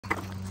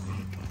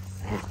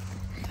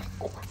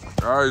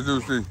All right,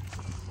 Zeusy.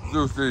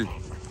 Zeusy.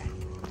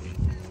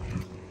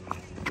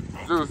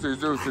 Zeusy,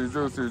 Zeusy,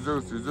 Zeusy,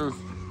 Zeusy,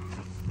 Zeusy.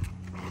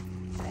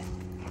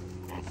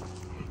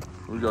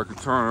 We got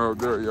Katana up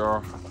there,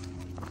 y'all.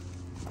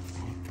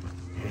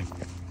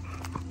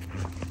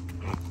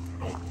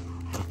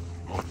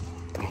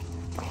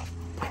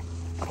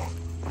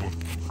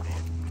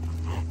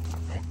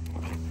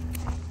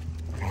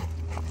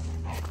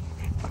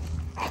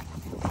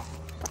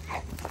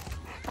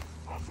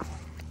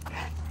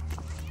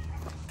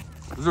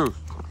 Zeus,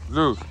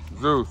 Zeus,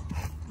 Zeus,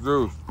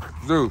 Zeus,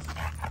 Zeus,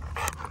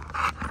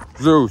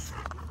 Zeus.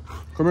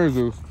 Come here,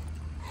 Zeus.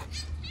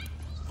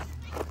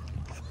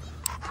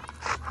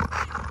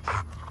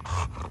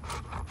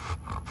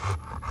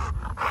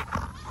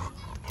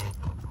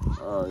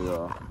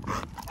 Yeah.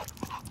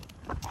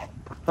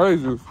 Hey,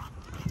 Zeus.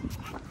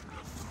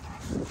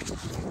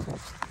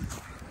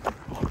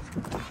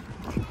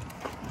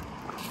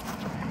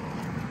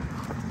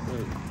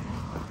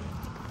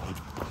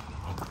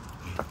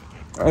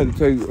 I had to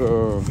take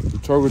the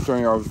chocolate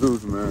chain off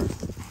Zeus, man.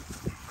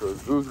 Because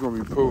Zeus is going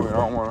to be pulling. I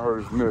don't want to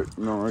hurt his neck,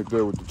 you know, right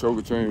there with the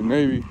chocolate chain.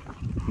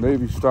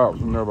 Navy stops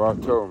whenever I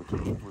tell him to.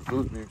 But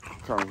Zeus be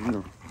kind of, you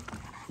know,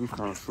 he's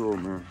kind of slow,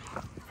 man.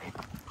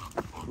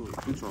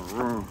 He's trying to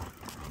run.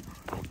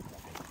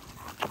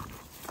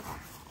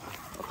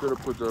 I could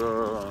have put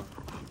the,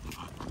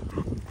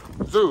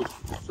 Zeus,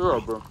 chill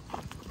out, bro.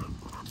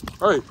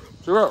 Hey,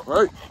 chill out,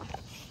 hey.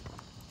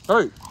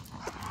 Hey.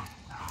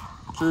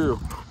 Chill.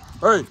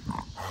 Hey.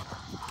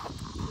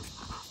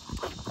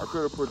 I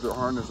could have put the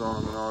harness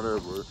on him and all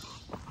that,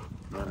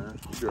 but man,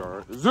 he'll be all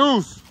right.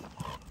 Zeus!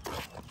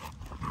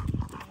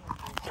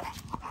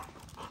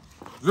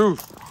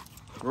 Zeus,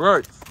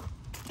 relax.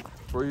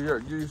 Before you got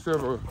to give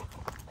yourself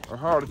a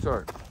heart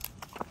attack.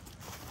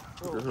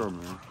 Look at her,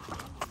 man.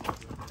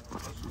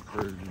 She's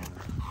crazy, man.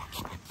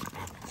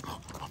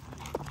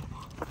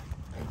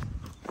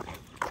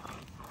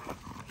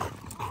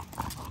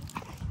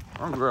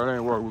 I'm glad I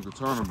ain't walking with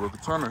Katana, but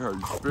Katana had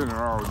you spinning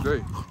all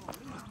day.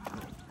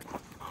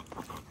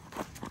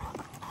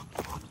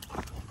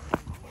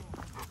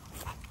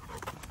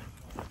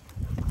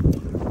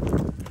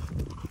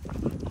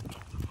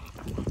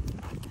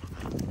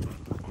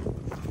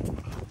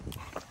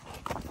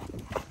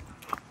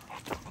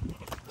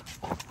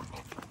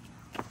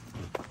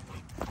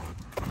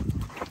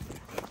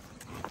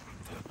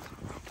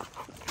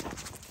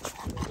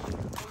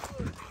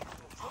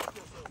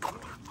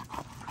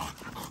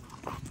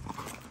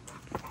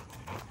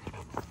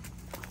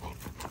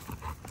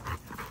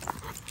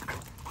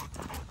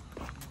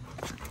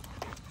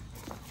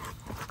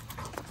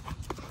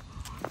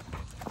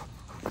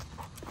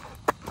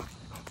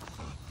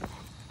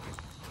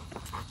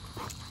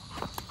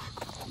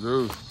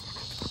 Zeus.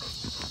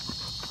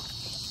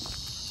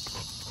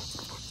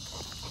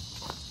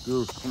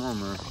 Zeus, come on,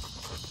 man.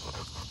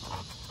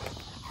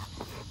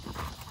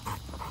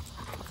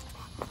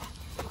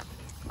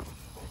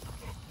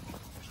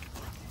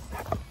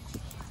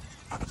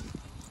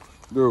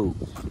 Dude.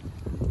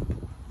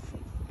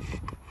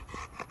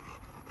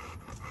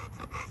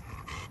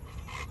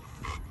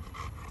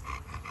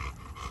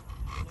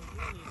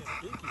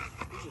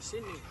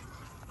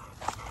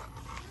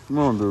 Come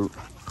on, dude.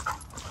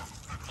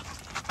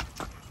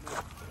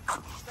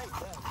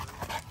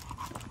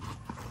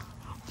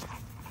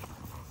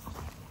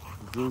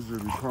 Zeus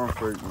should be pump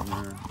faking,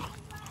 man.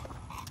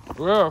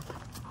 Well,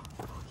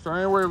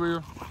 same way,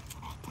 Leah.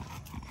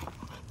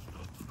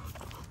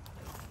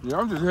 Yeah,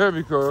 I'm just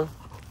heavy, cuz.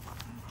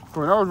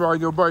 When I was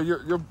riding your bike,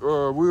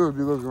 your wheels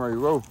be looking like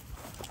low.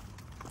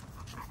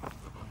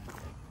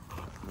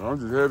 No, I'm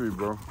just heavy,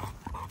 bro.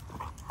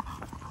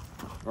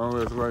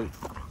 Unless, like,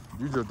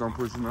 you just don't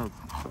push enough.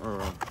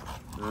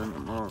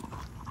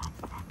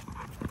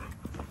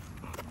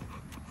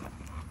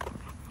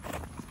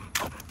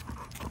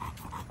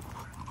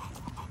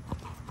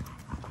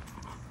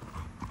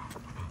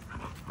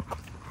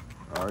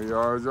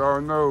 As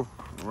y'all know,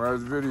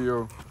 last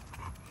video,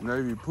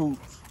 Navy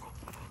poops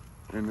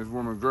in this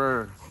woman's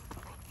grass.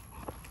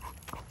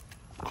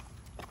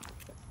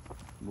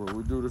 But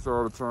we do this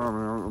all the time,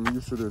 man. I'm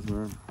used to this,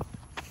 man.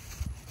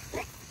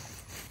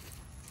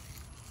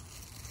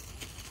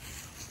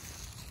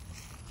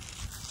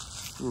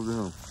 Look at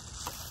him.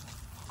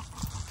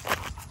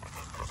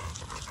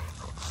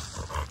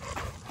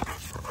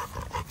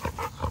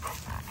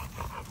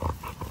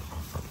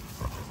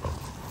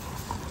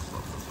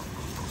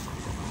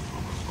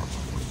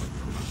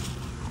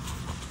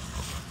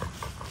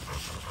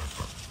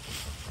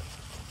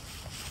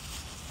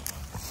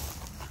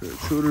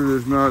 True to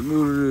this, not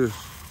new to this.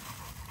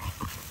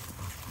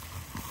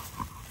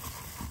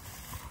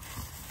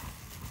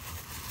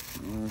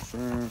 You know what I'm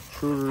saying?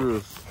 True to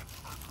this.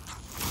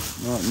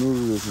 Not new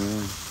to this,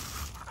 man.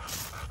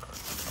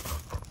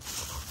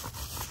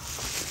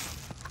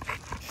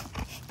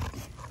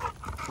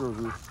 True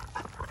to this.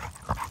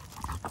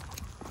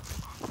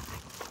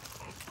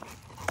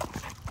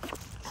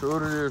 True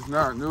to this,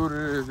 not new to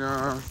this, you know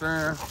what I'm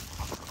saying?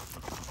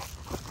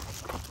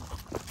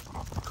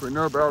 Clean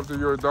up after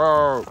your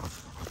dogs.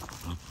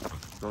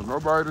 So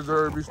nobody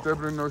deserves to be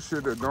stepping in no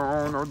shit that don't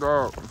own no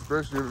dog,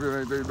 especially if it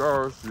ain't their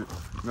dog shit.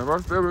 Now if I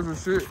step in some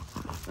shit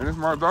and it's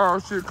my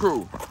dog shit,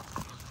 cool.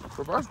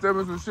 So if I step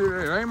in some shit and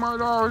it ain't my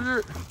dog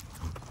shit,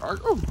 I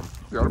go, you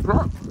got a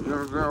problem. You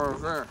understand what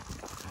I'm saying?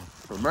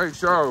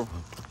 So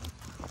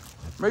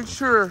make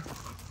sure,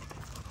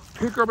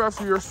 pick up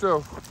after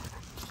yourself.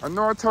 I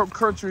know I talk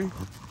country,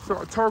 so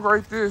I talk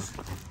like this,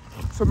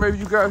 so maybe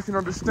you guys can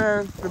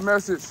understand the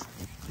message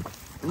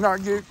and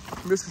not get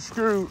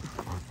misconstrued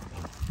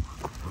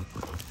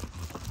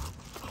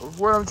of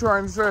what I'm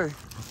trying to say.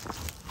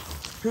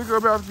 Pick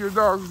up after your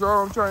dogs is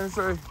all I'm trying to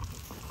say.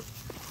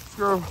 Let's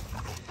go.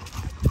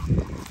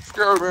 Let's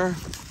go, man.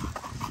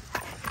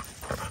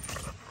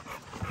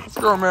 Let's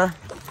go, man.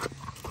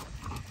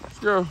 Let's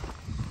go.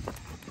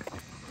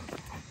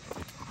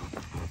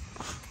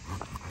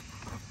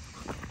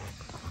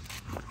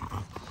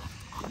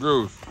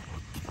 Zeus.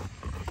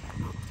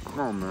 Come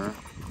on, man.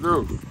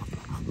 Zeus.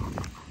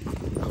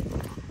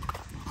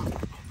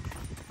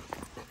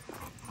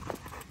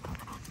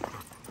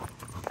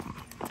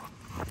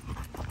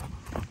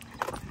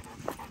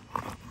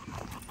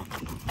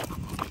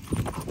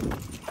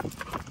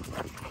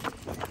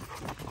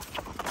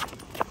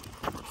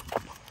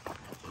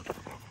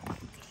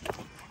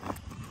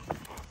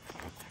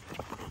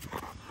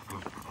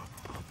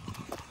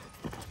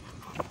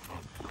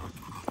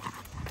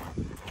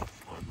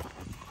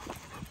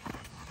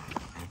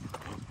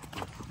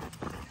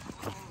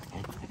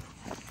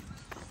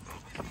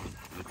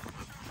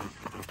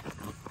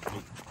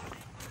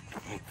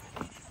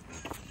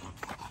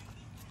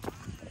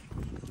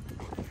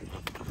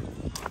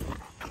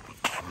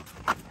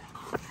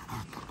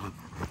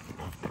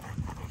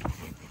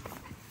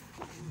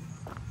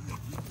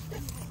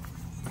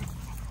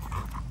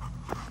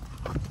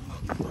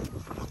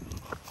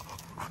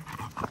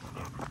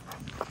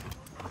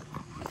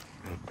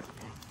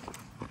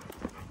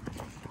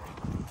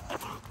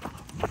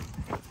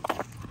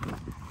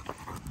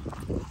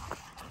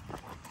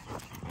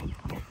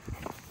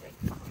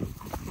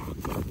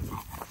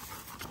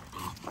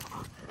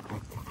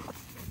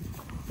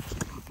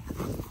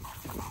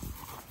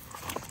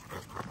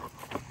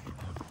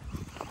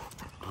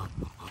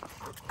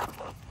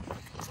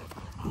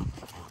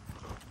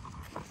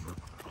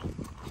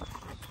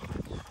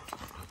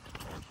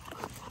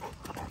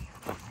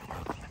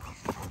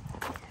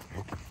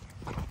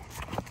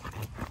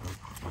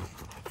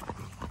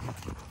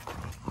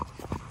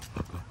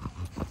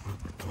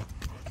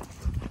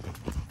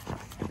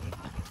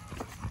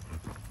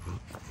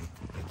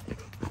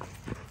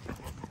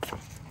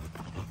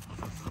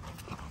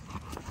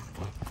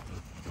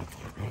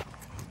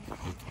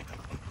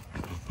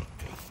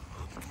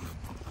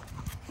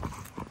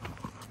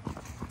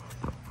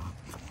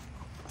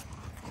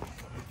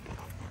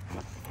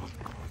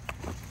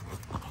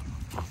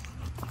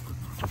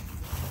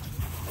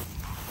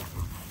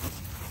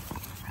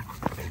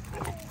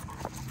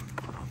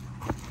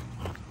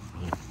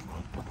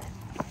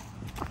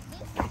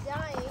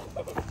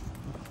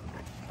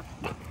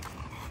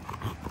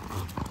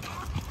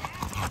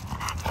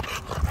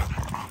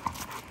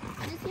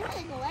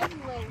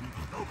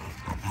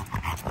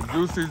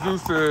 Juicy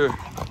Zeus said,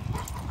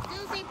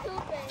 Juicy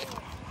pooping.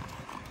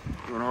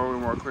 You wanna hold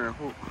him while cleaning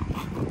poop?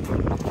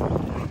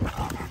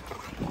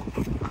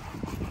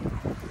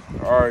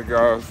 Alright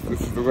guys,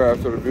 this is the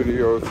last of the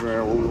videos,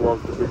 man, where we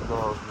walk the big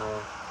dogs,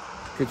 man.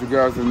 Catch you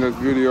guys in the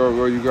next video. I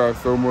love you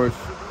guys so much.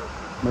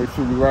 Make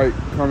sure you like,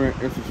 comment,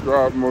 and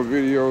subscribe for more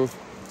videos.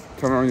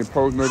 Turn on your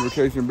post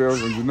notification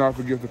bells, and do not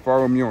forget to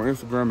follow me on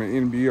Instagram at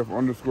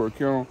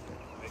Nbfkennel.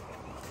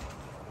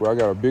 Where I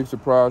got a big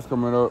surprise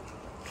coming up.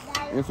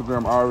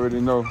 Instagram, I already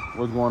know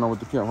what's going on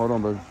with the camp. Hold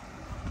on, baby.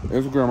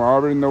 Instagram, I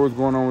already know what's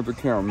going on with the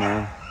camp,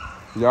 man.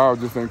 Y'all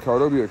just ain't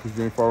caught up yet because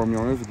you ain't following me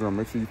on Instagram.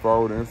 Make sure you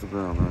follow the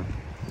Instagram, man.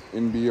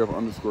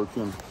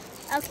 Nbf_Kennel.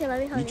 Okay, let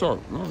me hold it. You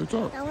talk. No, you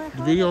talk.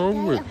 The video video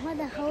over with. I want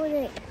to hold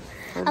it.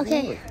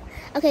 Okay.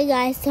 Okay,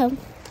 guys. So,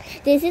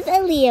 this is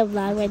a Leah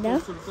vlog right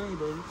now.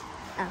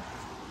 Oh.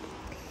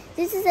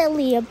 This is a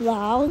Leah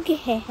vlog.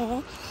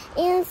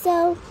 And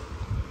so,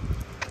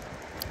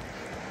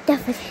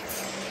 don't forget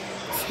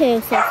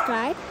to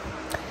subscribe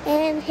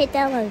and hit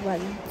that like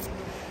button.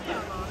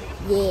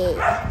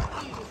 Yeah.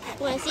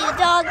 Want to see the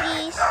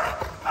doggies?